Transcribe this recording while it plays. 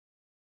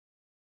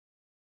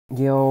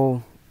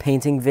Yo,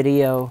 painting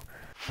video.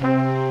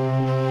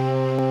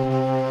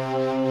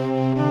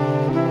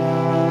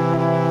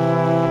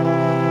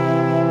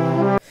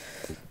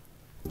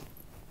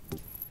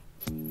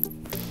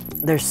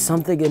 There's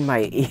something in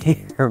my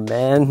ear,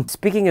 man.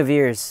 Speaking of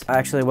ears,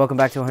 actually, welcome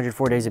back to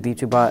 104 Days of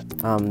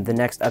BepTweBot. The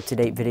next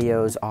up-to-date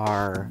videos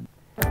are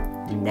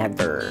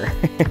never.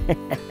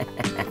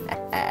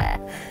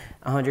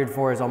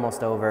 104 is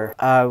almost over.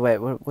 Wait,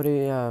 what do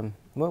you,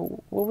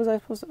 what was I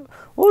supposed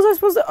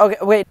to, okay,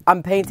 wait,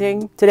 I'm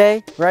painting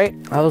today, right?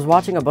 I was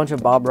watching a bunch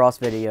of Bob Ross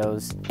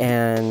videos,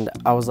 and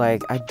I was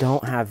like, I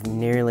don't have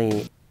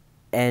nearly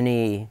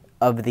any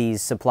of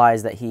these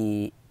supplies that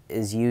he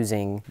is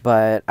using,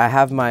 but I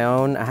have my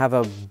own. I have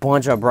a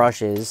bunch of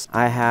brushes.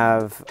 I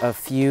have a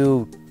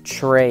few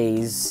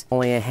trays,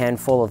 only a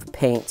handful of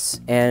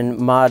paints, and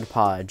Mod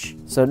Podge.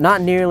 So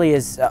not nearly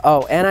as,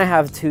 oh, and I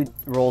have 2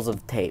 rolls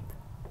of tape.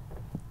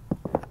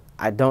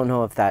 I don't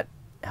know if that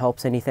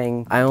helps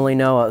anything. I only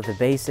know the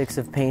basics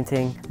of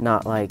painting,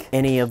 not like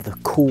any of the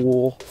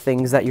cool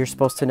things that you're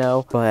supposed to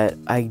know, but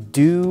I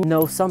do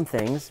know some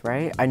things,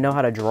 right? I know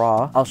how to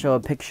draw. I'll show a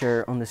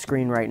picture on the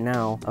screen right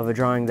now of a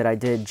drawing that I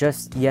did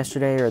just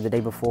yesterday or the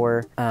day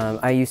before.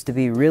 I used to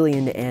be really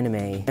into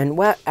anime, and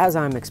as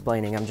I'm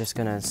explaining, I'm just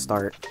gonna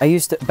start.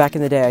 Back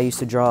in the day, I used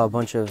to draw a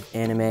bunch of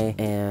anime,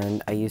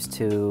 and I used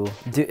to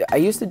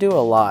do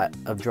a lot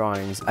of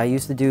drawings. I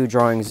used to do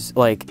drawings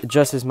like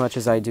just as much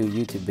as I do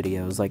YouTube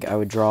videos. Like I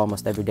would draw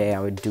almost every day. I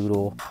would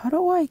doodle. How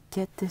do I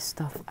get this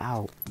stuff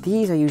out?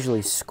 These I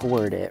usually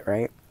squirt it,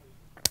 right?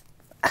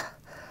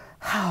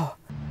 How?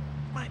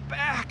 My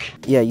back.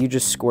 Yeah, you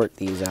just squirt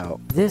these out.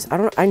 This,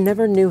 I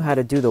never knew how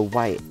to do the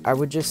white. I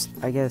would just,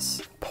 I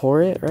guess,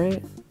 pour it,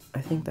 right?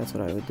 I think that's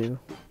what I would do.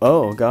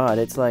 Oh god,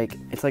 it's like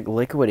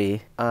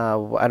liquidy.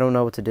 I don't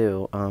know what to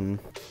do.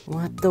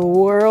 What the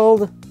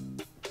world?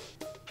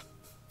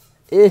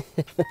 Ew.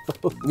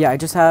 Yeah, I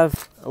just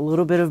have a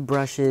little bit of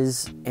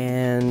brushes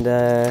and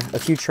a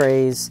few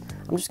trays.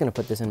 I'm just gonna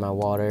put this in my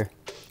water,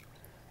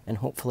 and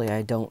hopefully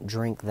I don't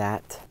drink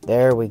that.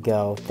 There we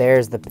go.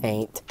 There's the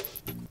paint.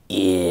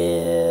 Ew.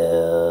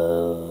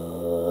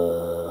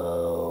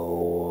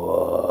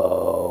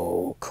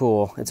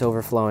 Cool. It's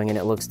overflowing and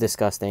it looks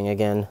disgusting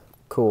again.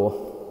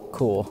 Cool.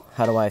 Cool.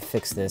 How do I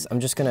fix this? I'm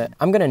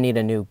gonna need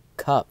a new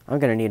cup. I'm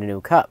gonna need a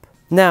new cup.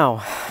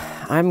 Now,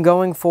 I'm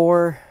going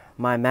for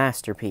my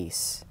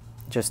masterpiece.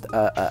 Just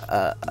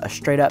a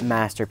straight up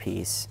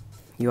masterpiece.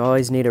 You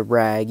always need a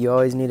rag. You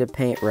always need a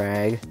paint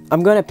rag.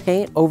 I'm gonna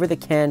paint over the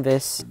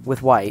canvas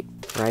with white,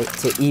 right?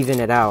 To even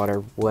it out,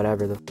 or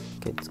whatever the f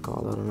it's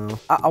called, I don't know.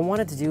 I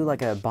wanted to do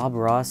like a Bob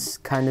Ross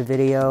kind of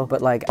video,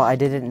 but like I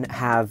didn't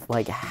have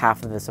like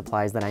half of the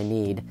supplies that I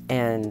need,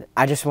 and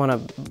I just want to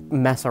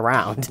mess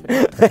around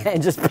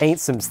and just paint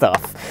some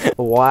stuff.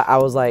 I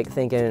was like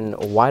thinking,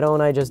 why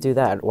don't I just do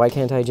that? Why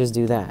can't I just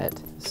do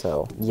that?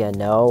 So, yeah,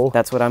 no,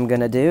 that's what I'm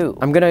gonna do.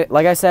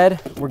 Like I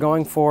said, we're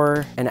going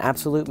for an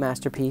absolute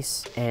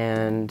masterpiece,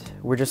 and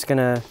we're just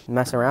gonna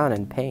mess around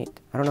and paint.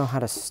 I don't know how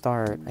to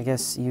start. I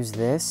guess use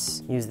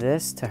this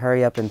to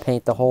hurry up and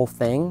paint the whole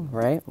thing,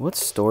 right? What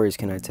stories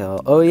can I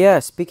tell? Oh yeah,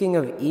 speaking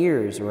of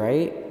ears,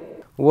 right?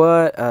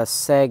 What a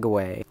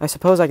segue. I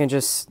suppose I can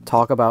just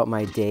talk about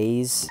my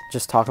days.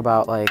 Just talk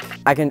about like,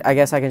 I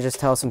guess I can just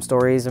tell some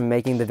stories of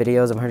making the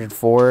videos of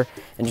 104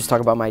 and just talk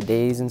about my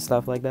days and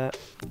stuff like that.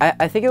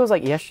 I think it was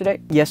like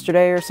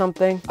yesterday or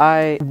something.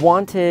 I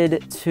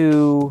wanted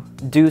to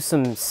do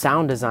some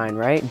sound design,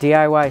 right?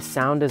 DIY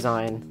sound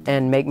design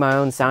and make my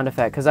own sound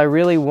effect. Cause I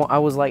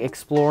was like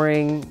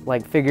exploring,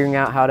 like figuring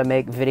out how to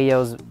make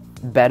videos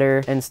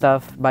better and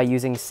stuff by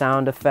using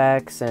sound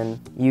effects and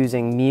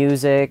using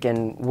music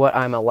and what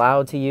I'm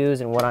allowed to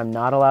use and what I'm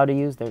not allowed to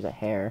use. There's a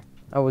hair.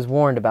 I was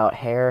warned about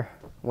hair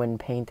when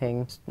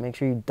painting. Just make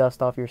sure you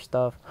dust off your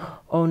stuff.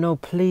 Oh no,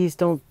 please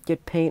don't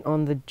get paint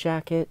on the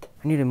jacket.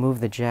 I need to move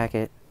the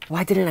jacket.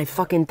 Why didn't I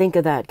fucking think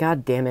of that?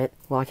 God damn it.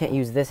 Well, I can't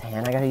use this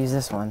hand. I gotta use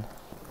this one.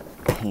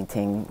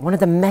 Painting. One of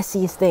the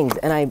messiest things,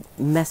 and I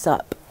mess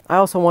up. I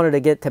also wanted to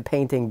get to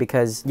painting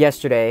because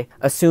yesterday,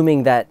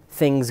 assuming that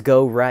things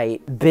go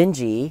right,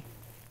 Benya,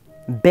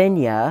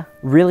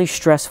 really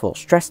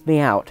stressed me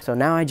out. So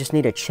now I just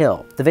need to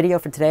chill. The video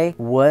for today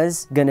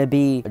was gonna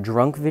be a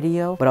drunk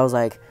video, but I was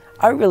like,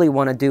 I really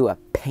wanna do a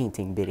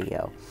painting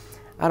video.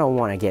 I don't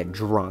wanna get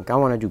drunk, I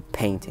wanna do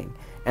painting.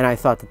 And I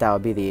thought that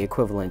would be the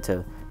equivalent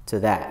to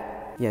that.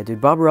 Yeah,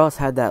 dude, Bob Ross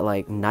had that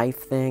like knife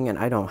thing, and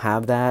I don't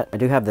have that. I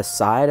do have the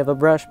side of a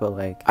brush, but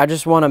like, I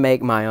just wanna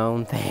make my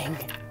own thing.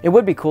 It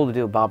would be cool to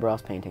do a Bob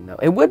Ross painting though.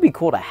 It would be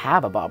cool to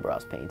have a Bob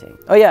Ross painting.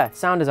 Oh yeah,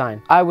 sound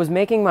design. I was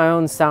making my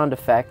own sound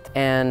effect,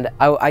 and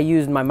I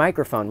used my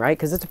microphone, right?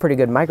 Because it's a pretty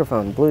good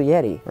microphone, Blue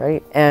Yeti,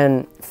 right?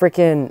 And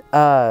freaking,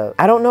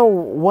 I don't know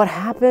what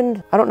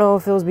happened. I don't know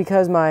if it was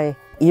because my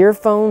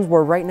earphones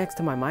were right next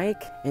to my mic,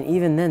 and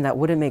even then that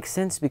wouldn't make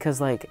sense because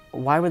like,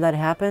 why would that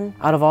happen?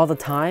 Out of all the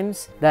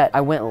times that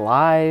I went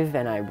live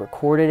and I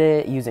recorded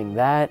it using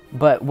that,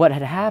 but what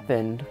had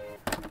happened,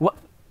 oh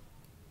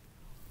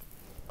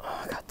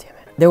god damn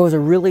it. There was a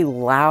really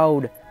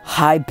loud,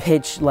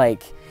 high-pitched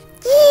like,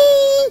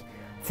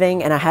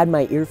 thing and I had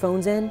my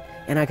earphones in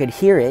and I could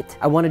hear it.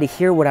 I wanted to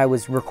hear what I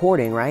was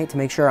recording, right? To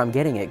make sure I'm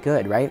getting it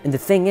good, right? And the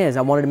thing is,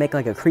 I wanted to make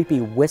like a creepy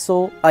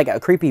whistle, like a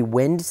creepy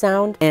wind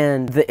sound.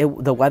 And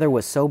the weather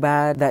was so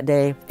bad that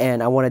day,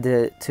 and I wanted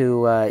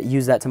to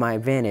use that to my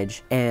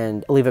advantage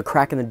and leave a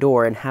crack in the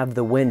door and have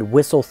the wind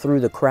whistle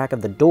through the crack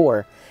of the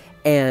door.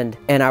 And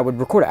I would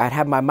record it. I'd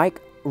have my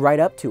mic right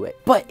up to it.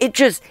 But it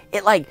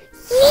like,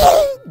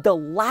 the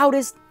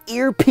loudest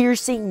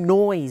ear-piercing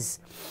noise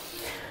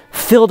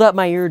filled up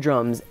my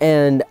eardrums,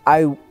 and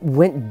I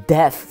went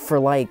deaf for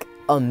like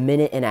a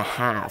minute and a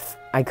half.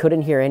 I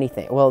couldn't hear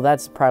anything. Well,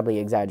 that's probably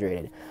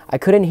exaggerated. I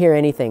couldn't hear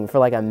anything for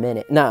like a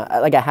minute. No,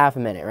 like a half a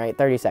minute, right?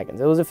 30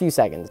 seconds. It was a few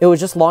seconds. It was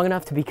just long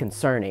enough to be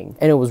concerning.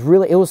 And it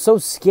was so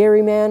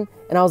scary, man.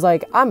 And I was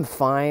like, I'm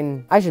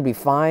fine. I should be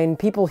fine.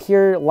 People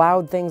hear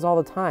loud things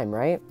all the time,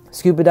 right?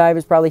 Scuba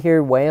divers probably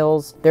hear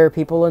whales. There are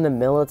people in the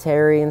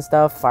military and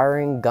stuff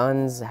firing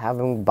guns,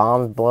 having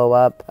bombs blow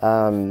up,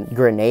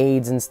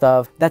 grenades and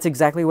stuff. That's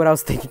exactly what I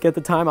was thinking at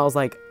the time. I was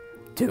like,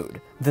 dude.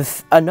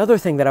 Another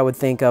thing that I would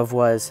think of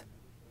was,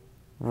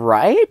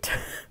 right?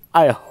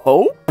 I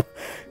hope?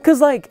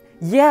 Because, like,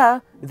 yeah,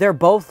 they're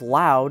both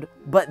loud,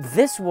 but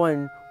this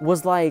one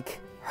was, like,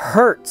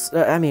 hurts.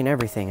 I mean,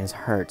 everything is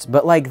hurts,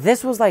 but, like,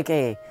 this was, like,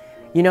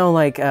 you know,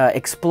 like,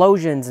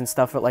 explosions and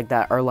stuff like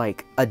that are,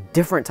 like, a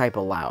different type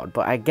of loud,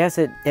 but I guess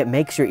it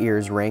makes your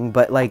ears ring,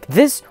 but, like,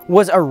 this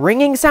was a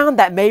ringing sound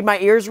that made my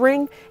ears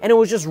ring, and it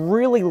was just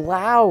really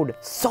loud.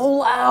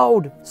 So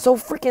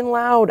freaking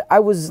loud. I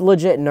was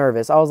legit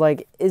nervous. I was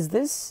like, is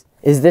this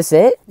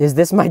it? Is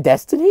this my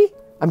destiny?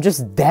 I'm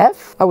just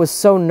deaf? I was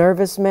so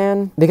nervous,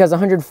 man, because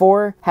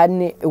 104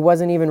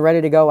 wasn't even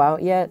ready to go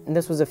out yet, and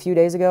this was a few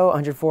days ago.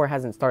 104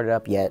 hasn't started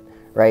up yet,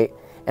 right?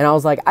 And I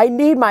was like, I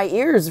need my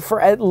ears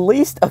for at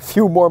least a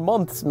few more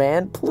months,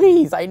 man.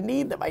 Please, I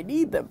need them, I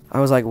need them. I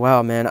was like,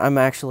 wow, man, I'm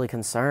actually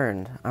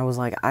concerned. I was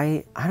like,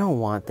 I don't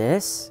want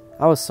this.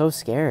 I was so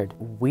scared.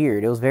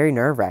 Weird, it was very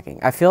nerve-wracking.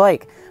 I feel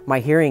like my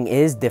hearing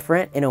is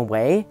different in a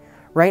way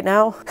right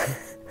now.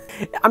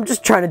 I'm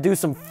just trying to do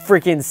some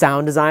freaking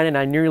sound design and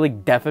I nearly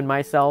deafened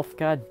myself.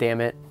 God damn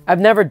it.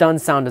 I've never done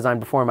sound design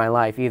before in my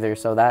life either,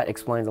 so that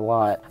explains a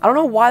lot. I don't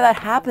know why that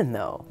happened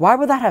though. Why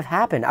would that have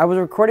happened? I was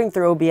recording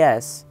through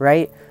OBS,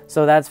 right?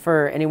 So that's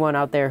for anyone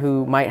out there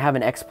who might have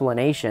an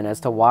explanation as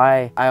to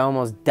why I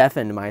almost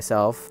deafened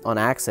myself on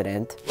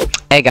accident.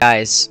 Hey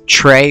guys,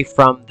 Trey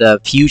from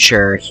the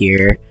future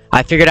here.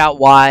 I figured out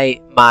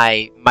why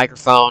my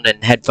microphone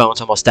and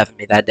headphones almost deafened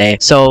me that day.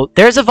 So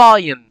there's a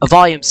volume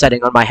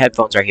setting on my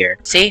headphones right here.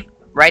 See?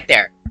 Right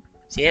there.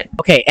 See it?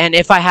 Okay, and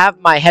if I have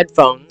my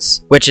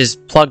headphones, which is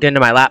plugged into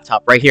my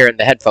laptop right here in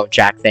the headphone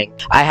jack thing,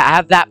 I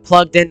have that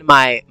plugged into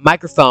my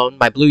microphone,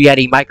 my Blue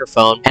Yeti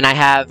microphone, and I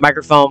have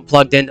microphone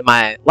plugged into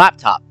my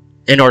laptop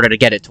in order to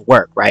get it to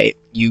work, right?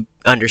 You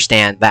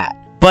understand that.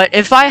 But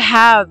if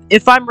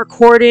I'm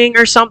recording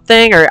or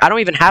something, or I don't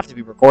even have to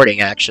be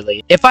recording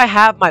actually, if I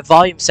have my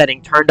volume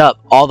setting turned up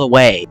all the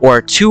way,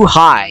 or too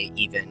high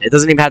even, it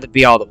doesn't even have to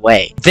be all the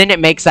way, then it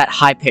makes that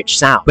high-pitched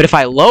sound. But if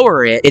I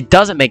lower it, it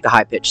doesn't make the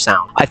high-pitched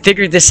sound. I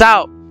figured this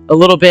out a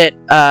little bit,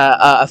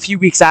 a few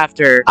weeks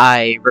after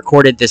I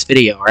recorded this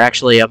video, or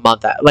actually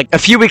a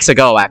few weeks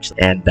ago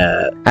actually, and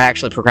I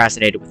actually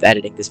procrastinated with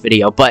editing this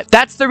video, but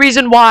that's the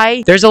reason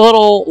why. There's a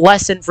little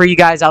lesson for you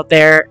guys out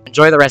there.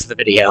 Enjoy the rest of the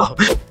video.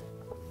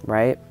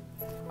 Right?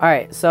 All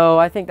right, so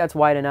I think that's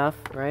wide enough,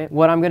 right?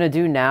 What I'm gonna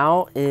do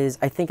now is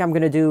I think I'm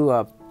gonna do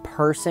a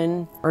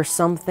person or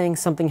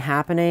something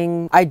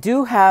happening. I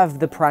do have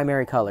the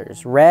primary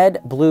colors,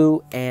 red,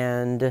 blue,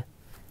 and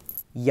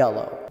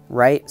yellow,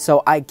 right?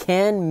 So I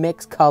can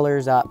mix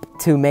colors up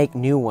to make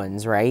new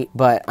ones, right?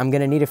 But I'm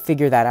gonna need to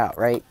figure that out,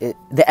 right?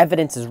 The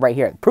evidence is right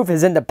here. Proof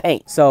is in the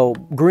paint. So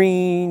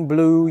green,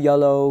 blue,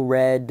 yellow,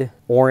 red,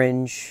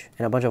 orange,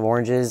 and a bunch of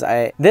oranges.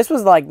 This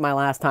was like my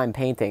last time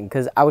painting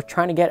because I was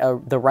trying to get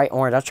the right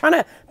orange. I was trying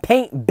to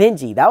paint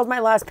Benji. That was my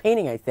last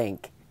painting, I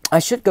think. I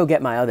should go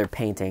get my other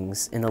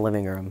paintings in the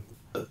living room.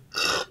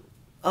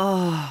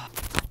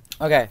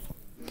 Okay.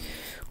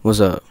 What's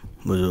up?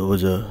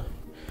 What's up?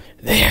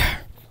 There.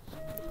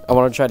 I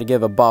want to try to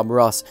give a Bob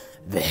Ross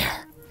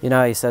there. You know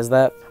how he says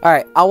that? All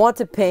right, I want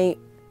to paint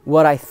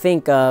what I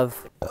think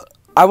of.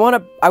 I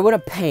want to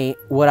paint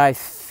what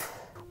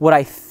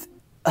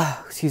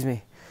excuse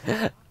me.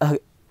 I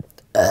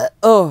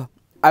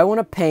want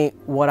to paint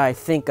what I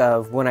think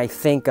of when I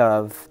think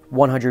of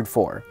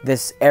 104.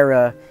 This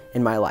era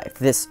in my life,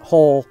 this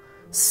whole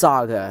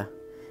saga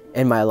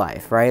in my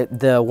life, right?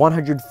 The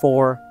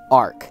 104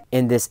 arc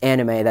in this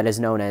anime that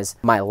is known as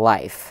my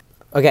life.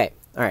 Okay,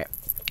 all right.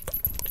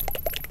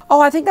 Oh,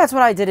 I think that's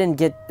what I didn't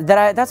get.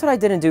 That's what I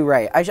didn't do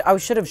right. I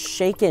should have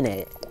shaken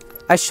it.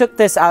 I shook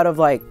this out of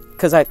like,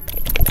 it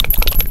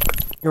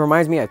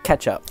reminds me of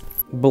ketchup.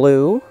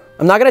 Blue.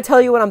 I'm not gonna tell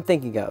you what I'm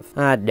thinking of.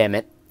 Ah, damn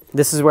it.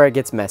 This is where it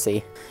gets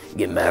messy.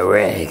 Get my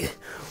rag.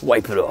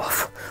 Wipe it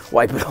off.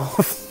 Wipe it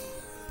off.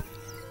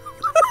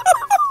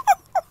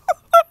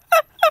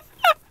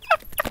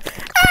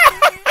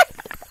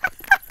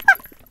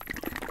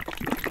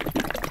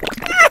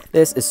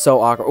 This is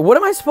so awkward. What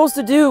am I supposed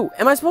to do?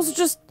 Am I supposed to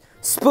just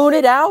spoon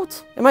it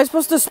out? Am I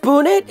supposed to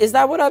spoon it? Is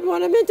that what I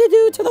meant to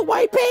do to the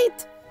white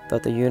paint?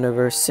 Thought the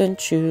universe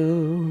sent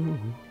you.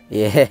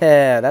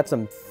 Yeah, that's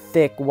some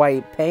thick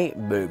white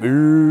paint,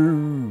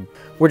 baby.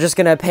 We're just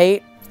gonna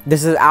paint.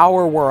 This is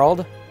our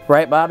world,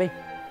 right, Bobby?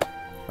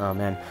 Oh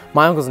man,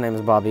 my uncle's name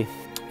is Bobby.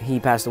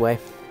 He passed away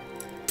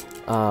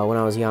when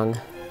I was young,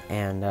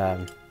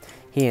 and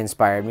he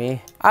inspired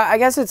me. I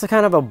guess it's a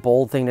kind of a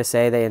bold thing to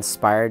say they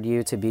inspired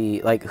you to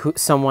be like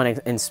someone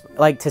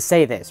like to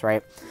say this,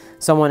 right?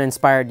 Someone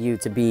inspired you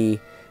to be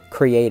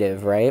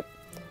creative, right?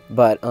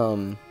 But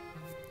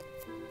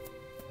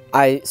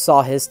I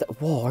saw his stuff.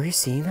 Whoa, are you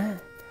seeing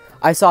that?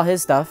 I saw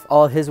his stuff,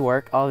 all of his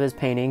work, all of his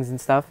paintings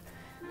and stuff.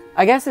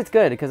 I guess it's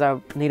good because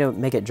I need to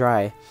make it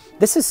dry.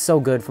 This is so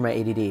good for my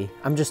ADD.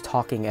 I'm just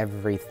talking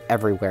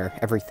everywhere,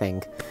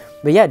 everything.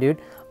 But yeah,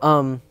 dude,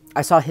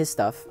 I saw his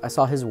stuff. I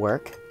saw his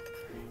work.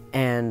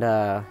 And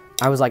I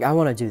was like, I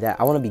want to do that.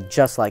 I want to be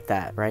just like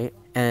that, right?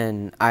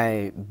 And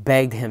I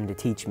begged him to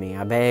teach me.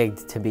 I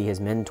begged to be his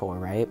mentor,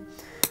 right?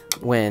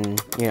 When,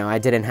 you know, I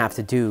didn't have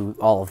to do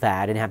all of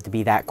that. I didn't have to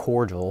be that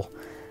cordial,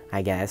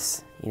 I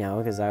guess, you know,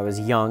 because I was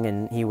young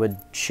and he would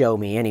show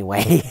me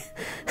anyway.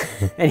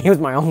 And he was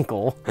my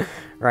uncle,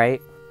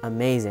 right?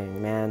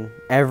 Amazing, man.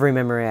 Every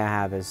memory I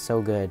have is so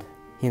good.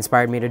 He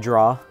inspired me to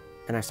draw,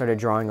 and I started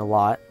drawing a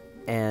lot.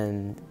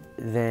 And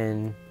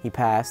then he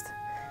passed.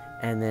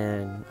 And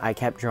then I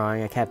kept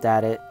drawing, I kept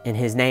at it in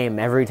his name.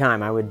 Every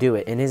time I would do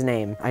it in his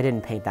name. I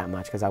didn't paint that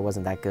much because I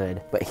wasn't that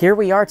good. But here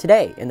we are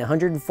today in the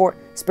 104,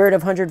 spirit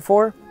of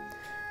 104.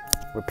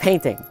 We're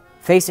painting,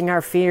 facing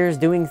our fears,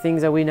 doing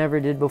things that we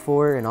never did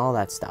before, and all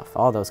that stuff,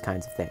 all those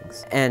kinds of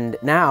things. And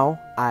now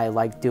I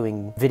like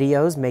doing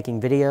videos,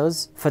 making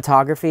videos,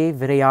 photography,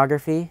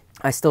 videography.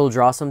 I still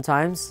draw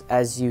sometimes,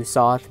 as you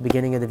saw at the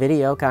beginning of the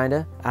video,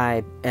 kinda.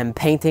 I am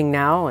painting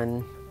now,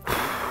 and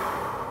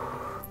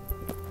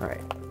all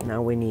right. Now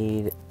we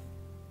need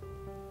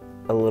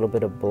a little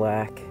bit of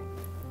black.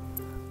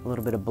 A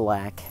little bit of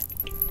black.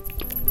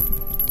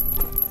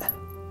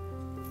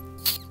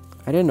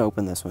 I didn't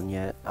open this one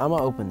yet. I'm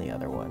gonna open the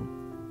other one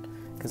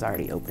because I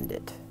already opened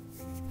it.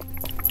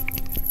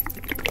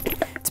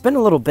 It's been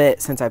a little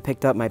bit since I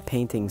picked up my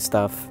painting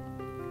stuff.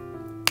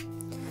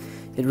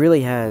 It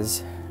really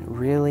has.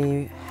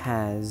 Really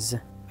has.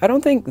 I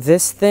don't think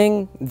this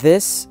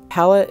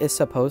palette is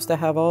supposed to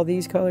have all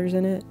these colors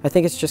in it. I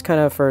think it's just kind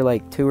of for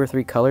like 2 or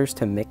 3 colors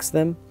to mix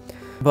them.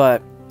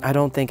 But I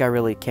don't think I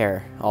really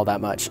care all that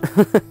much.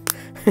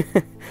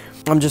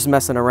 I'm just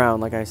messing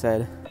around, like I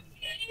said.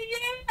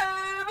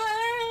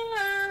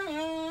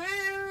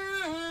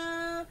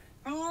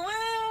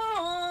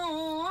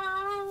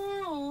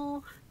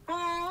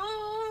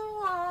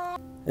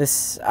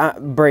 This,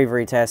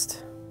 bravery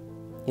test.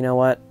 You know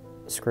what?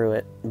 Screw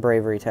it.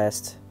 Bravery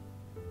test.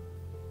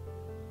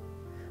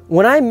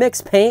 When I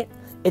mix paint,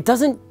 it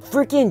doesn't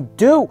freaking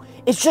do.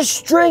 It's just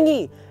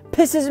stringy.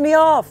 Pisses me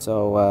off.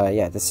 So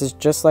yeah, this is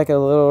just like a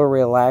little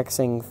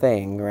relaxing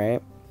thing,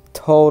 right?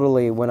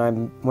 Totally, when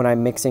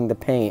I'm mixing the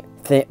paint,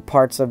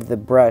 parts of the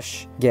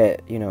brush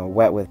get, you know,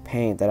 wet with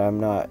paint that I'm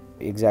not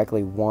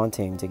exactly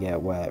wanting to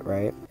get wet,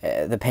 right?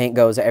 The paint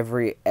goes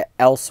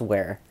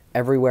everywhere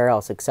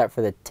else except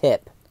for the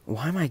tip.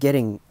 Why am I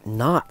getting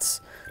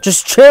knots?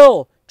 Just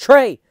chill,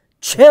 Trey,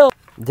 chill.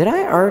 Did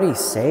I already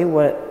say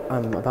what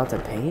I'm about to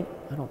paint?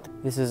 I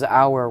don't. This is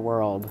our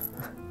world.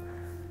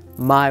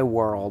 My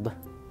world.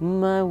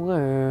 My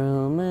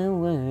world, my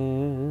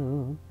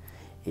world.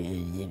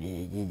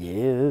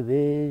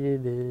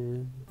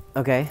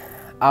 Okay,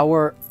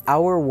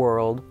 our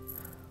world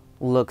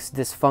looks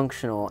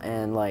dysfunctional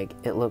and like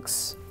it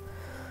looks.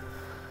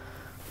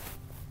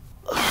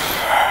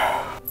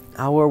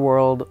 Our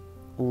world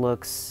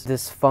looks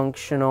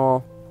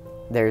dysfunctional.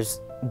 There's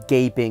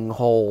gaping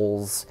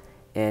holes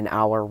in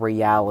our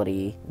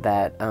reality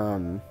that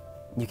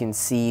you can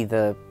see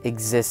the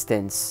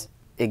existence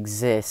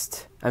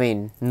exist. I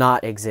mean,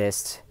 not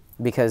exist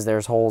because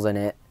there's holes in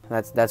it.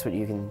 That's what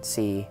you can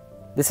see.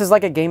 This is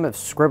like a game of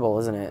Scribble,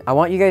 isn't it? I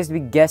want you guys to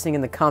be guessing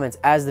in the comments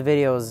as the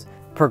video's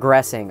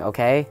progressing,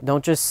 okay?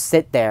 Don't just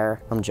sit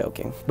there. I'm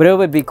joking. But it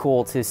would be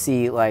cool to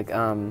see like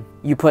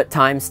you put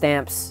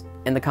timestamps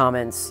in the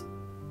comments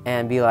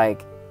and be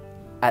like,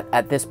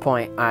 at this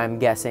point, I'm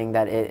guessing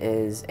that it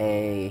is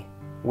a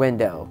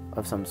window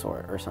of some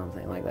sort or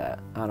something like that.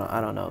 I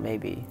don't know,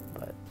 maybe,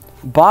 but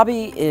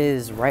Bobby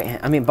is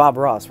right-handed. I mean, Bob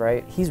Ross,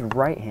 right? He's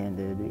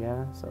right-handed,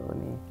 yeah? So let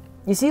me...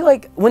 You see,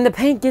 like, when the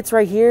paint gets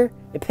right here,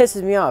 it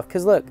pisses me off,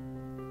 because look,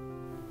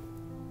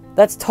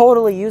 that's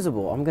totally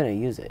usable. I'm gonna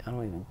use it. I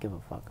don't even give a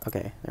fuck.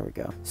 Okay, there we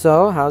go.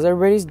 So, how's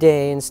everybody's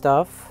day and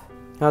stuff?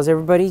 How's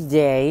everybody's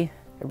day?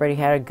 Everybody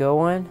had a good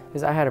one?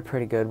 Because I had a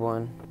pretty good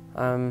one.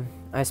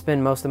 I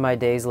spend most of my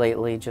days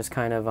lately just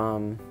kind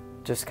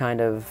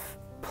of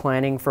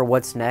planning for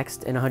what's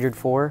next in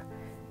 104,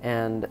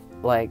 and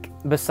like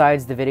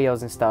besides the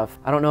videos and stuff,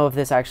 I don't know if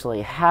this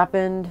actually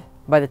happened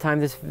by the time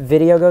this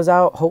video goes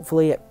out.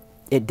 Hopefully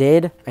it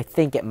did. I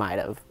think it might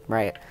have,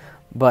 right?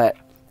 But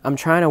I'm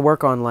trying to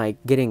work on like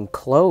getting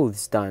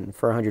clothes done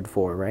for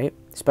 104, right?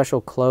 Special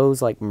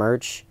clothes like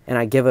merch, and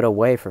I give it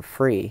away for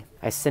free.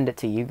 I send it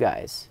to you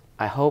guys.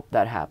 I hope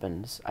that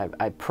happens.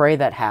 I pray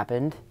that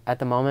happened. At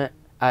the moment,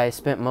 I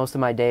spent most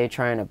of my day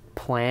trying to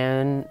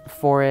plan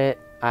for it.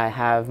 I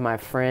have my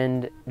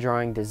friend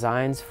drawing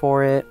designs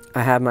for it.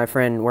 I have my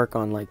friend work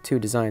on like 2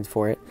 designs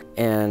for it.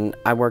 And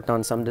I worked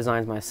on some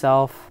designs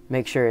myself,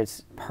 make sure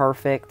it's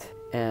perfect,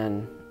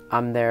 and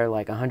I'm there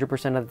like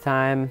 100% of the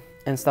time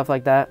and stuff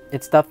like that.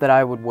 It's stuff that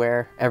I would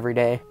wear every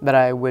day, that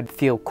I would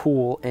feel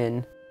cool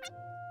in.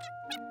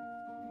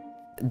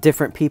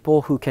 Different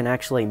people who can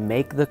actually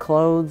make the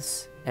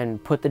clothes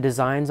and put the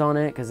designs on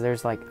it, because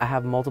there's like, I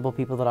have multiple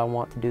people that I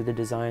want to do the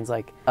designs.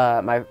 Like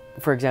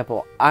for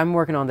example, I'm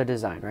working on the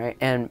design, right?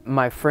 And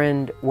my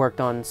friend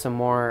worked on some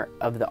more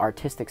of the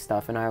artistic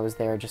stuff, and I was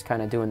there just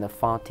kind of doing the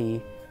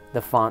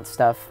font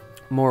stuff,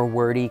 more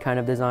wordy kind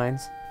of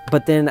designs.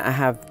 But then I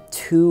have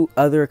 2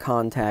 other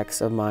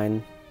contacts of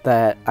mine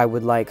that I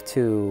would like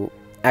to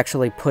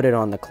actually put it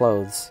on the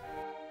clothes.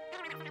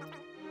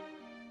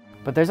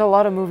 But there's a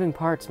lot of moving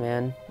parts,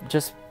 man.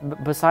 Just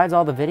besides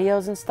all the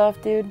videos and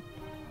stuff, dude.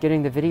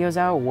 Getting the videos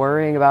out,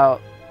 worrying about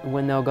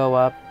when they'll go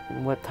up,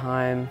 what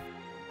time.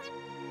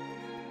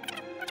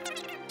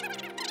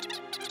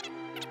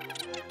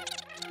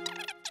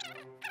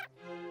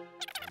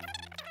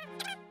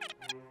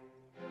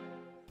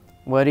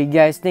 What do you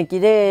guys think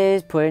it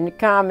is? Put in the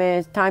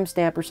comments,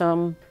 timestamp or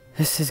something.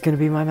 This is gonna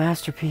be my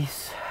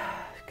masterpiece.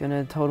 It's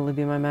gonna totally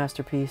be my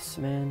masterpiece,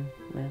 man.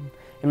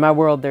 In my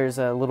world, there's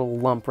a little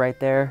lump right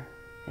there.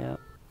 Yeah,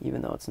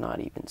 even though it's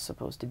not even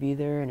supposed to be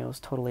there, and it was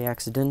totally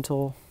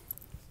accidental.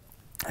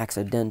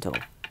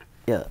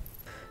 Yeah.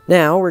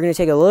 Now we're gonna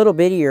take a little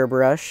bit of your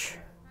brush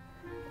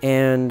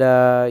and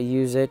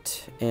use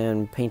it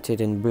and paint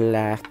it in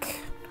black.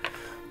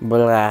 I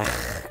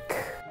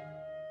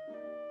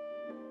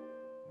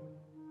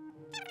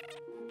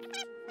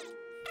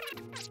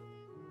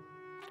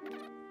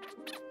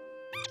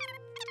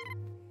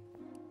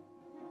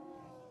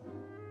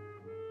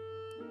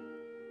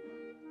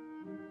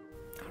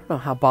don't know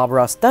how Bob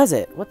Ross does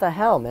it. What the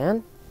hell,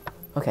 man?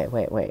 Okay,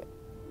 wait.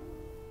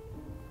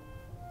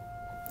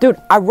 Dude,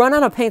 I run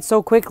out of paint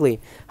so quickly.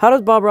 How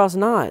does Bob Ross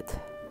not?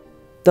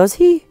 Does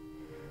he?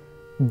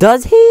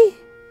 Does he?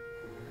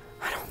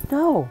 I don't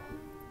know.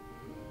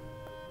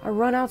 I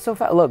run out so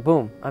fast. Look,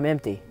 boom, I'm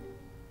empty.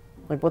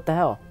 Like, what the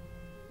hell?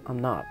 I'm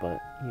not, but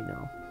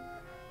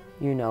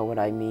you know what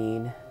I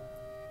mean.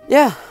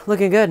 Yeah,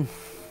 looking good.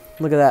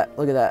 Look at that,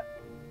 look at that.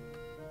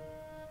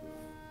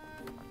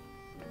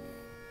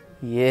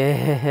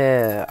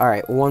 Yeah, all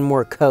right, one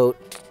more coat.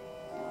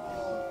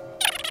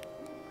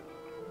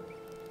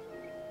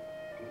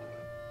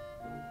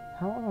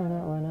 How long have I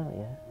not run out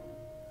yet?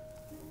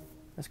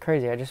 That's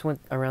crazy. I just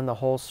went around the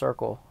whole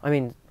circle. I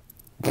mean,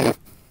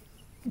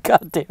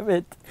 god damn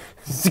it.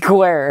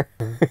 Square.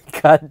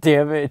 God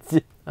damn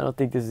it. I don't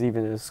think this is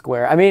even a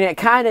square. I mean, it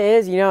kind of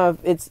is, you know,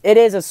 it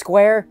is a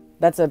square.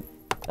 That's a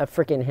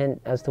freaking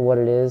hint as to what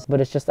it is, but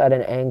it's just at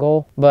an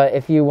angle. But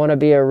if you want to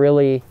be a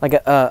really, like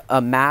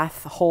a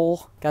math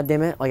hole, god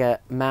damn it, like a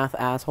math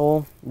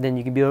asshole, then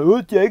you can be like, oh,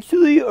 it's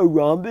actually a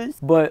rhombus,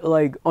 but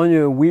like on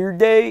a weird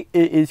day,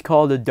 it is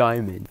called a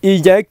diamond.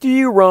 It's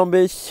actually a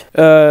rhombus.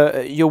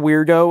 You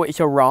weirdo, it's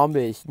a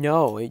rhombus.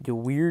 No, it's a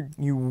weird,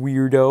 you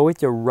weirdo,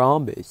 it's a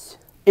rhombus.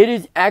 It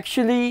is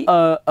actually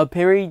a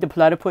Perry the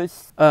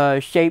Platypus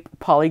shaped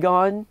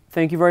polygon.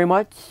 Thank you very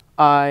much.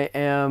 I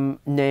am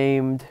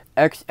named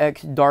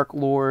XX Dark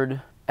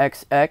Lord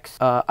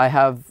XX. I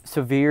have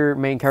severe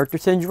main character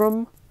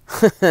syndrome.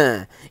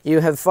 You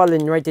have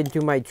fallen right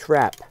into my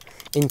trap,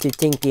 into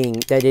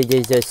thinking that it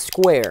is a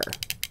square.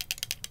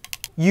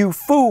 You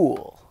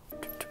fool!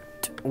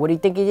 What do you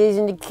think it is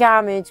in the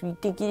comments?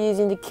 What do you think it is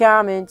in the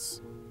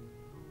comments?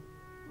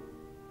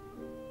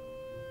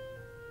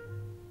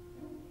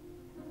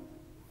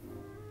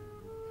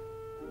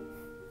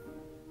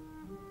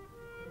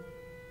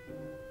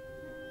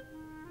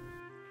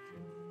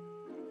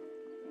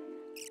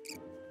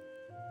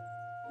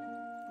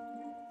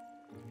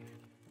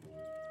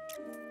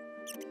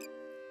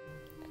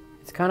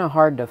 It's kind of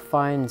hard to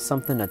find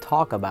something to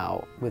talk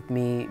about with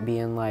me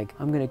being like,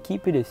 I'm gonna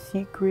keep it a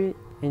secret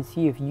and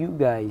see if you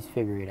guys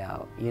figure it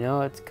out. You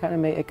know, it kind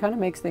of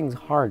makes things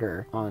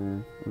harder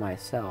on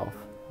myself,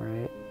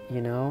 right?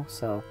 You know,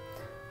 so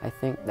I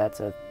think that's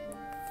a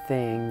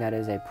thing that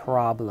is a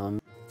problem.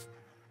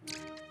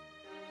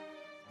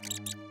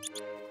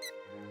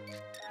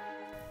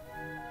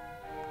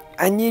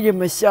 I need a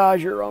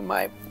massager on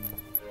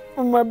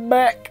my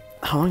back.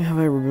 How long have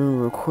I been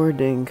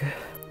recording?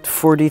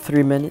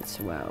 43 minutes.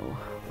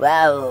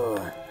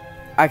 Wow.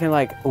 I can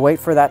like wait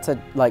for that to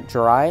like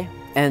dry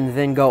and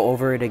then go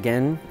over it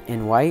again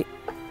in white.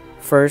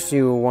 First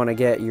you want to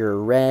get your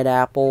red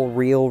apple,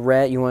 real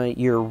red. You want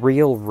your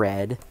real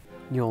red.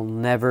 You'll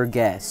never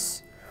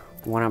guess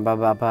what I'm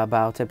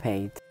about to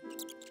paint.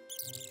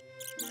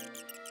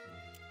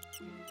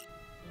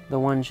 The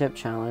one chip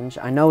challenge.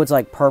 I know it's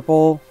like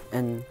purple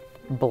and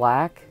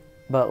black,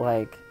 but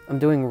like I'm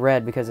doing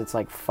red because it's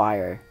like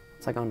fire.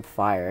 It's like on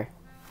fire.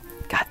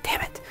 God damn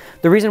it.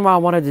 The reason why I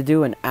wanted to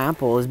do an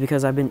apple is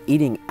because I've been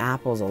eating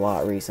apples a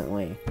lot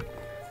recently.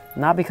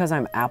 Not because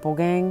I'm apple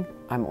gang,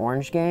 I'm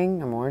orange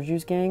gang, I'm orange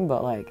juice gang,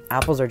 but like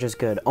apples are just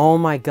good. Oh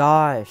my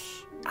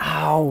gosh.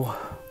 Ow.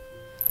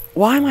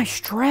 Why am I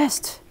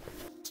stressed?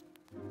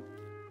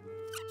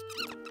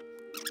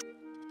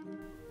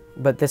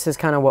 But this is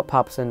kind of what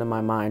pops into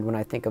my mind when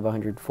I think of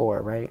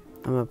 104, right?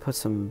 I'm gonna put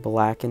some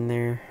black in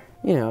there,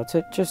 you know,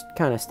 to just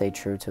kind of stay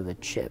true to the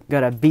chip.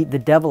 Gotta beat the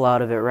devil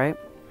out of it, right?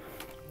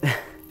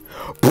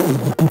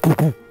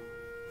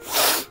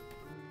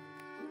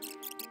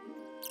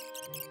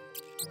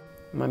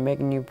 Am I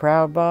making you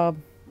proud, Bob?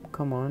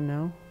 Come on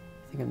now.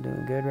 I think I'm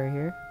doing good right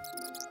here.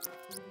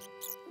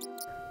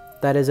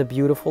 That is a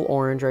beautiful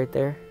orange right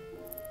there.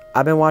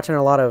 I've been watching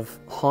a lot of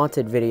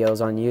haunted videos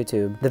on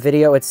YouTube. The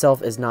video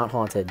itself is not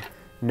haunted,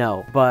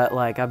 no. But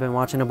like I've been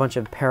watching a bunch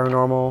of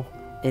paranormal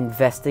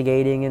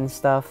investigating and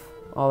stuff,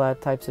 all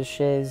that types of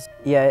shiz.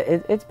 Yeah,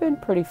 it's been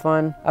pretty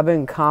fun. I've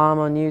been calm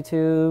on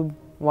YouTube,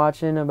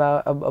 watching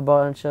about a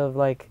bunch of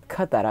like,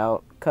 cut that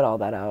out, cut all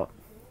that out.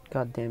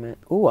 God damn it.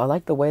 Ooh, I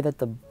like the way that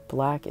the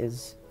black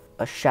is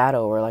a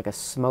shadow or like a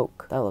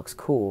smoke. That looks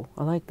cool.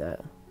 I like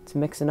that. It's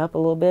mixing up a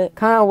little bit.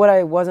 Kind of what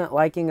I wasn't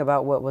liking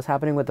about what was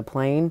happening with the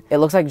plane. It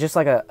looks like just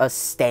like a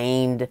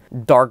stained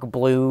dark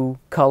blue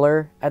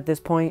color at this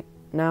point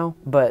now.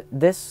 But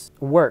this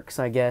works,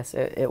 I guess.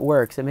 It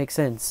works. It makes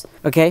sense.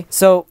 Okay,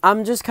 so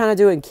I'm just kind of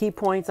doing key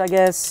points, I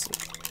guess.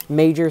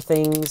 Major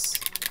things.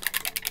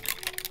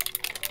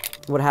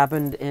 What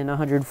happened in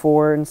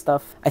 104 and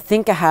stuff. I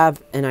think I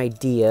have an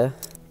idea.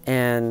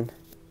 And,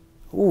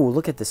 ooh,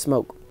 look at the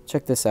smoke.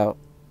 Check this out.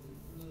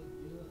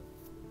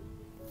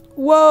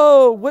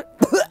 Whoa, what?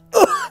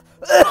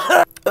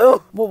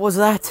 Oh, what was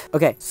that?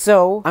 Okay,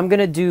 so I'm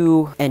gonna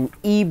do an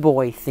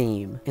e-boy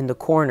theme in the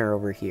corner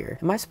over here.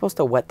 Am I supposed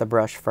to wet the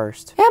brush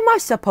first? Am I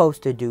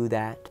supposed to do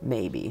that?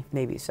 Maybe,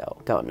 maybe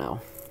so. Don't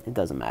know. It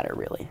doesn't matter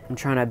really. I'm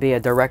trying to be a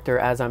director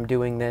as I'm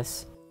doing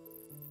this.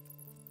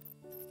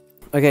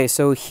 Okay,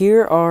 so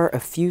here are a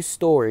few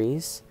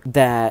stories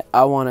that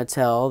I want to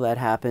tell that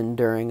happened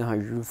during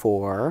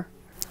 104.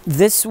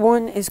 This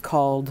one is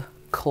called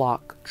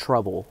Clock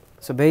Trouble.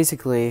 So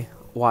basically,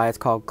 why it's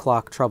called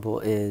Clock Trouble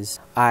is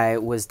I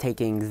was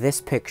taking this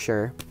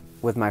picture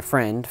with my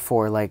friend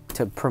for like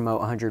to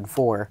promote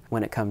 104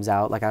 when it comes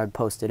out. Like I would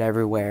post it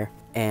everywhere.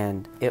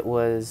 And it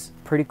was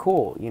pretty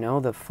cool, you know,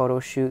 the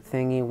photo shoot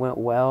thingy went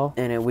well.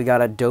 And we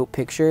got a dope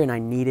picture and I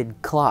needed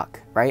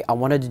clock, right? I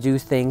wanted to do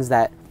things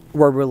that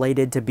were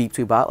related to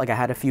BepTweBot. Like I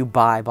had a few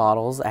buy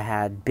bottles. I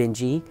had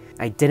Bingy.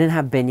 I didn't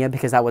have Binya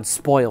because that would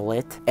spoil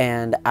it.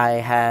 And I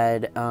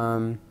had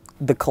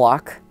the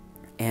clock.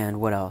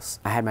 And what else?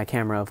 I had my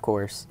camera, of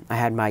course. I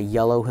had my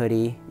yellow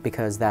hoodie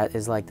because that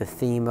is like the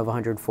theme of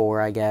 104,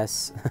 I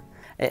guess.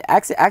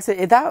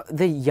 Actually,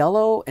 the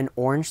yellow and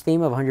orange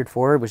theme of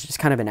 104 was just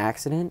kind of an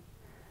accident.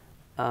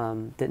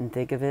 Didn't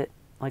think of it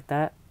like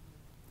that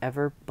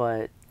ever,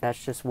 but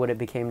that's just what it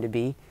became to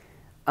be.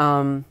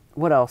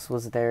 What else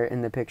was there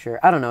in the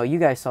picture? I don't know. You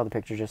guys saw the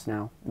picture just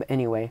now. But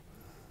anyway,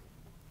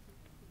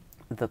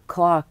 the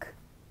clock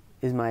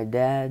is my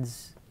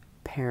dad's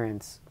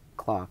parents'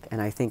 clock,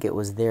 and I think it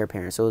was their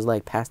parents. So it was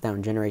like passed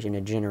down generation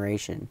to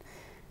generation.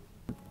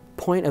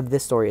 Point of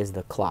this story is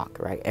the clock,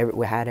 right?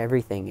 We had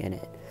everything in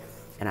it,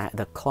 and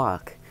the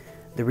clock.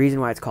 The reason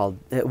why the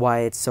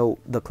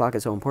clock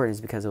is so important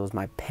is because it was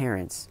my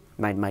parents,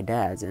 my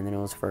dad's, and then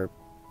it was for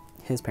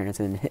his parents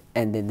and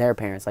then their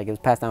parents. Like it was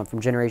passed down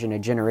from generation to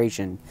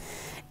generation,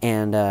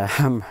 and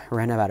I'm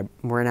running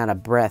out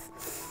of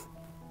breath.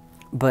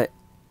 But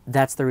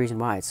that's the reason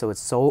why. So it's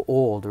so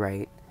old,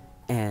 right?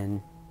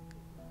 And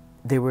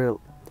I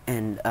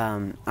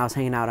was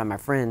hanging out at my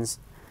friend's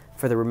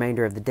for the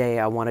remainder of the day.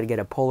 I wanted to get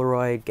a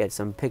Polaroid, get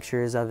some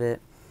pictures of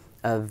it,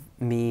 of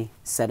me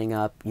setting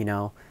up, you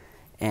know,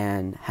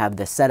 and have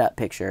the setup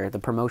picture, the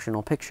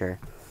promotional picture.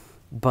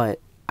 But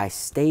I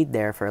stayed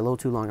there for a little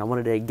too long. I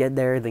wanted to get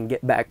there, then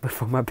get back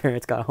before my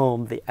parents got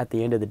home at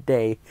the end of the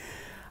day.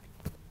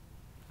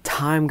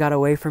 Time got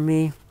away from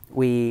me.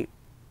 We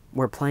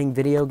were playing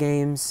video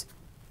games,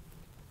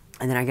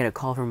 and then I get a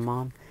call from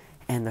Mom,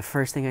 and the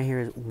first thing I hear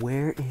is,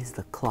 "Where is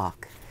the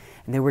clock?"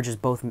 And they were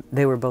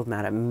both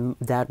mad at me.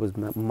 Dad was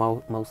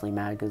mostly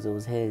mad because it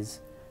was his,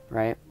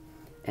 right?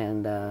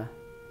 And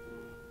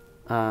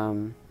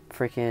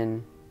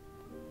freaking,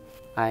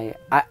 I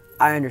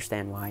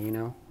understand why, you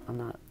know.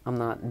 I'm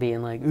not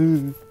being like,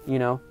 you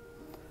know,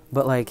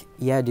 but like,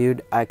 yeah,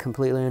 dude, I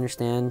completely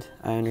understand.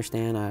 I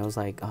was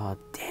like, oh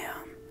damn.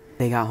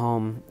 They got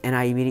home, and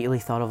I immediately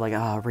thought of like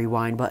a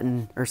rewind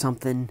button or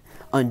something,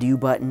 undo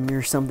button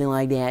or something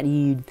like that,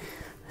 dude.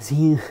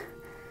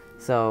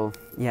 So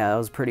yeah, I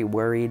was pretty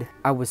worried.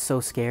 I was so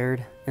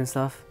scared and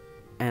stuff,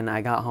 and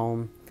I got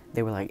home.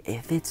 They were like,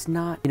 if it's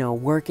not, you know,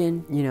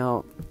 working, you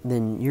know,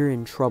 then you're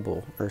in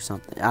trouble or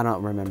something. I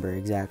don't remember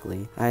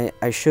exactly.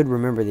 I should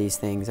remember these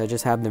things. I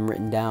just have them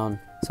written down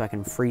so I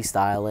can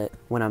freestyle it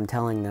when I'm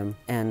telling them.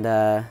 And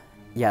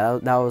yeah,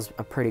 that was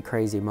a pretty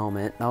crazy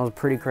moment. That was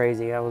pretty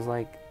crazy. I was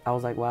like,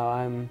 wow,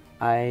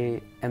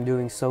 I am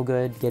doing so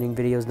good getting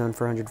videos done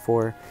for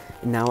 104,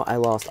 and now I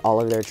lost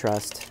all of their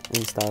trust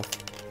and stuff.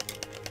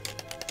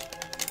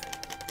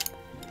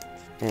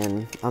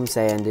 And I'm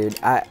saying, dude,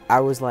 I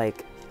was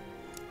like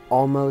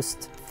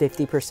almost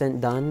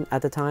 50% done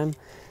at the time,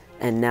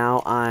 and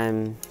now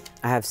I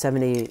have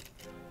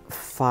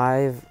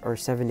 75 or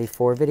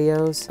 74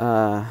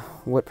 videos.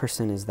 What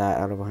percent is that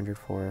out of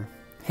 104?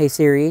 Hey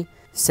Siri,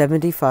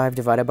 75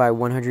 divided by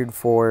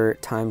 104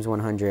 times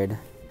 100.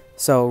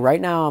 So right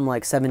now I'm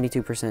like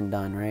 72%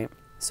 done, right?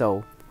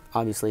 So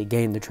obviously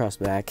gained the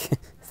trust back,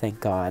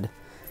 thank God.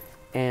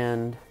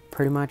 And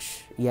pretty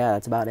much, yeah,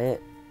 that's about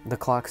it. The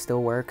clock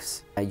still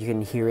works. You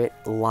can hear it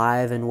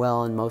live and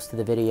well in most of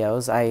the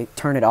videos. I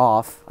turn it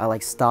off, I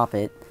like stop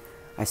it.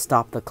 I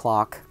stop the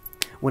clock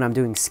when I'm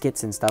doing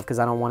skits and stuff because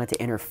I don't want it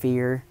to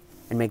interfere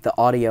and make the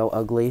audio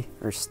ugly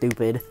or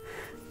stupid,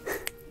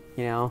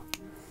 you know?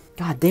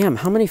 God damn,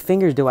 how many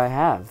fingers do I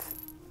have?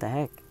 What the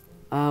heck?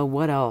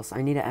 What else?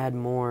 I need to add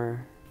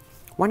more.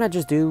 Why not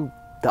just do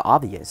the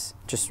obvious?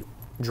 Just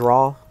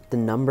draw the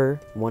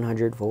number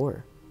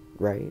 104,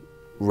 right?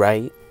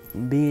 Right?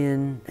 I'm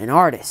being an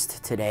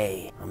artist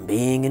today. I'm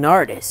being an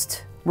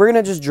artist. We're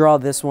gonna just draw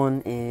this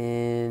one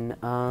in,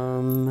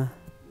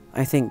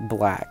 I think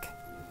black.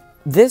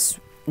 This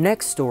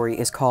next story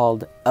is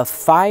called A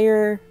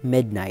Fire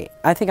Midnight.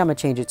 I think I'm gonna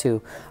change it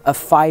to A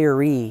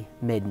Fiery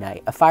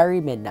Midnight. A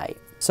Fiery Midnight.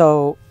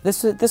 So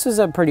this was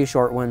a pretty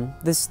short one.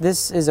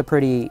 This is a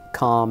pretty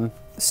calm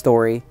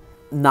story.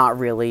 Not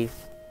really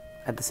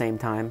at the same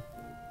time.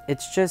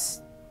 It's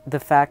just the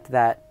fact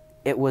that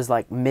it was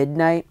like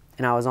midnight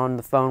and I was on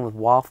the phone with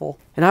Waffle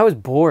and I was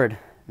bored,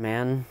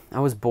 man. I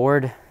was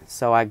bored.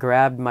 So I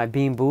grabbed my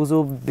Bean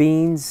Boozled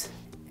beans,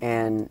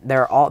 and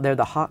they're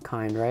the hot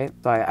kind, right?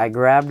 So I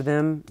grabbed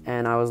them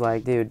and I was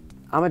like, dude,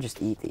 I'm gonna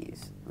just eat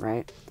these,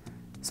 right?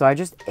 So I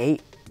just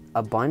ate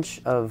a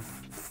bunch of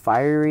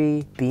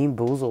fiery Bean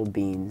Boozled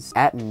beans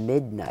at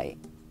midnight.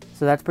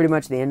 So that's pretty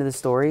much the end of the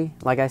story.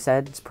 Like I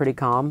said, it's pretty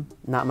calm,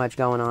 not much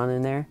going on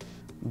in there,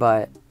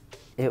 but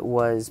it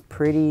was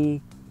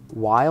pretty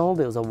wild.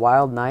 It was a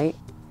wild night.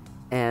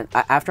 And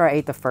after I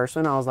ate the first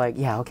one, I was like,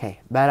 yeah, okay,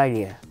 bad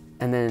idea.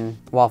 And then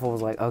Waffle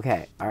was like,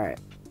 okay, all right.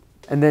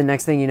 And then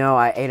next thing you know,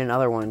 I ate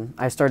another one.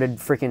 I started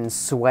freaking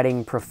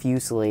sweating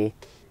profusely.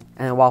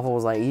 And then Waffle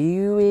was like,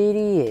 you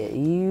idiot,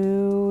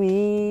 you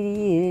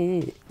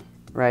idiot.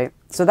 Right?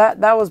 So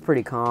that was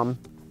pretty calm,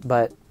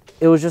 but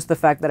it was just the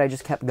fact that I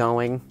just kept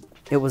going.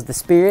 It was the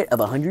spirit of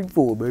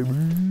 104, baby.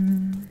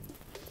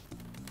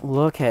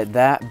 Look at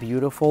that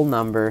beautiful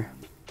number.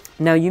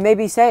 Now you may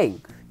be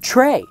saying,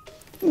 Trey.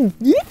 And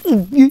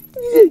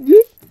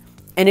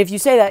if you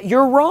say that,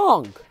 you're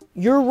wrong.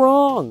 You're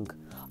wrong.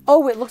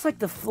 Oh, it looks like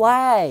the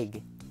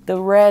flag. The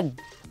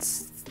red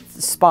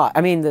spot.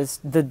 I mean,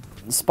 the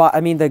spot. I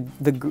mean, the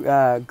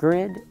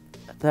grid.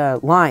 The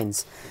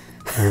lines.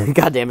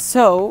 God damn it.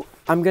 So,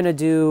 I'm going to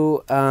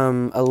do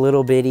a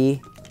little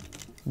bitty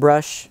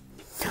brush.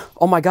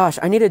 Oh my gosh,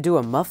 I need to do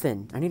a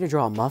muffin. I need to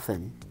draw a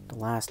muffin. The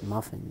last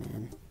muffin,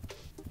 man.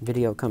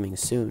 Video coming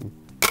soon.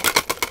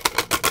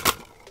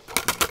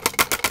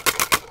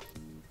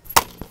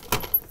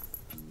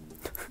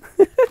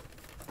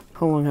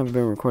 How long have I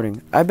been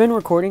recording? I've been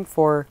recording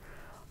for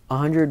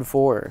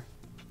 104.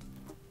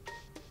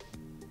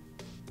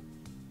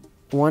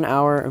 1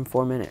 hour and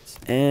 4 minutes.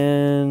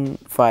 And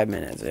 5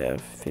 minutes, yeah,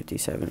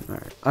 57. All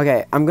right.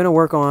 Okay, I'm gonna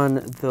work on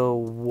the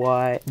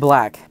white,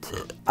 black.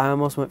 I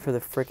almost went for the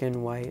frickin'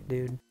 white,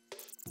 dude.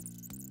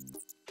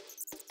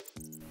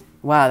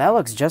 Wow, that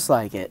looks just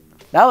like it.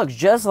 That looks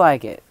just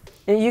like it.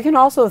 And you can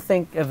also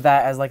think of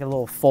that as like a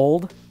little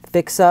fold.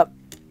 Fix up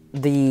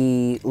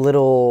the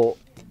little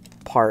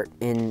part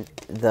in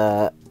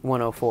the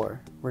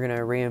 104. We're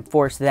gonna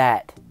reinforce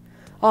that.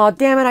 Oh,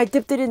 damn it, I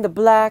dipped it in the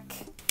black.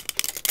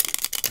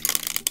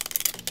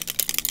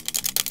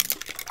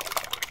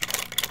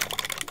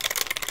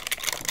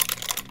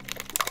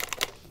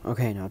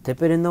 Okay, now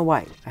dip it in the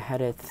white. I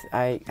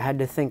had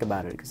to think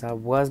about it because I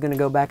was gonna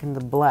go back in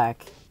the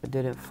black, but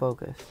didn't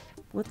focus.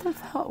 What the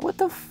hell? What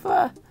the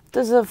fuck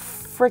does a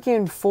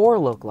freaking 4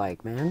 look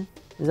like, man?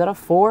 Is that a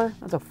 4?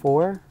 That's a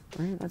 4,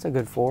 right? That's a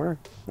good 4.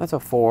 That's a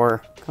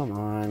 4. Come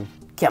on.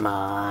 Come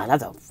on,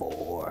 that's a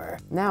 4.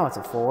 Now it's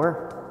a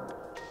 4.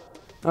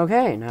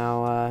 Okay,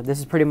 now this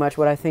is pretty much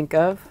what I think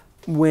of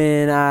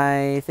when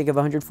I think of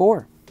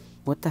 104.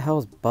 What the hell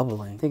is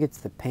bubbling? I think it's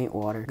the paint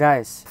water.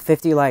 Guys,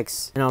 50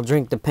 likes and I'll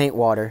drink the paint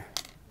water.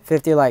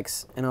 50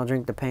 likes and I'll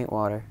drink the paint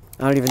water.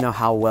 I don't even know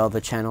how well the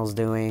channel's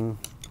doing.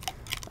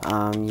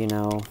 You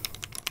know,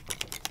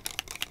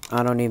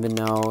 I don't even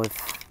know if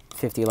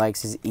 50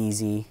 likes is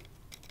easy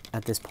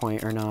at this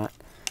point or not.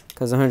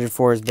 Because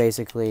 104 is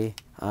basically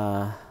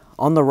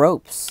on the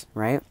ropes,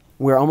 right?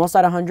 We're almost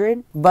at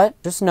 100, but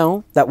just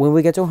know that when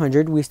we get to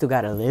 100, we still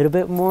got a little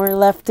bit more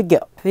left to go.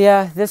 But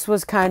yeah, this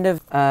was kind of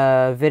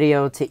a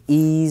video to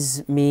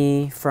ease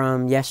me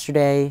from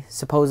yesterday.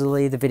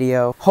 Supposedly the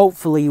video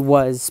hopefully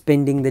was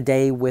spending the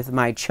day with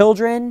my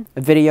children.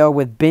 A video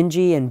with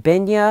Benji and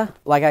Benya.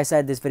 Like I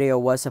said, this video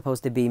was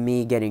supposed to be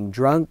me getting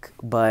drunk,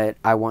 but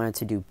I wanted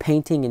to do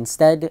painting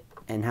instead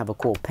and have a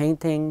cool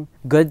painting.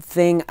 Good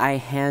thing I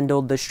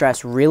handled the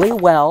stress really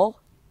well,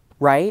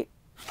 right?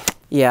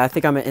 Yeah, I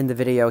think I'm gonna end the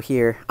video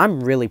here.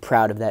 I'm really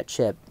proud of that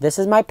chip. This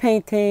is my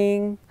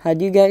painting. How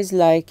do you guys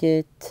like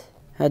it?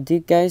 How do you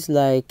guys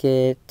like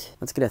it?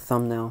 Let's get a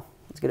thumbnail.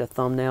 Let's get a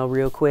thumbnail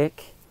real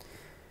quick.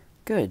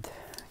 Good.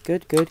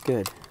 Good, good,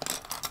 good.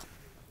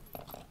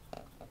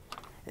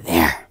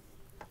 There.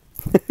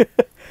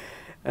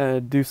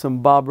 Do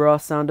some Bob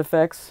Ross sound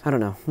effects. I don't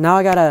know. Now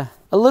I got a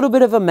little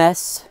bit of a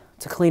mess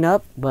to clean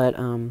up, but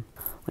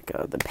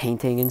the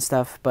painting and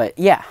stuff. But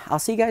yeah, I'll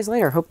see you guys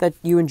later. Hope that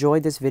you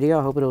enjoyed this video.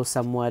 I hope it was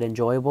somewhat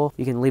enjoyable.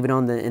 You can leave it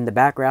on in the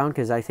background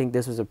because I think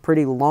this was a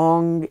pretty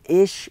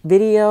long-ish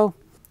video.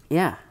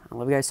 Yeah, I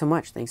love you guys so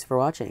much. Thanks for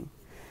watching.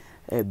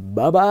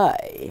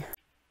 Bye-bye.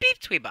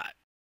 BepTweBot.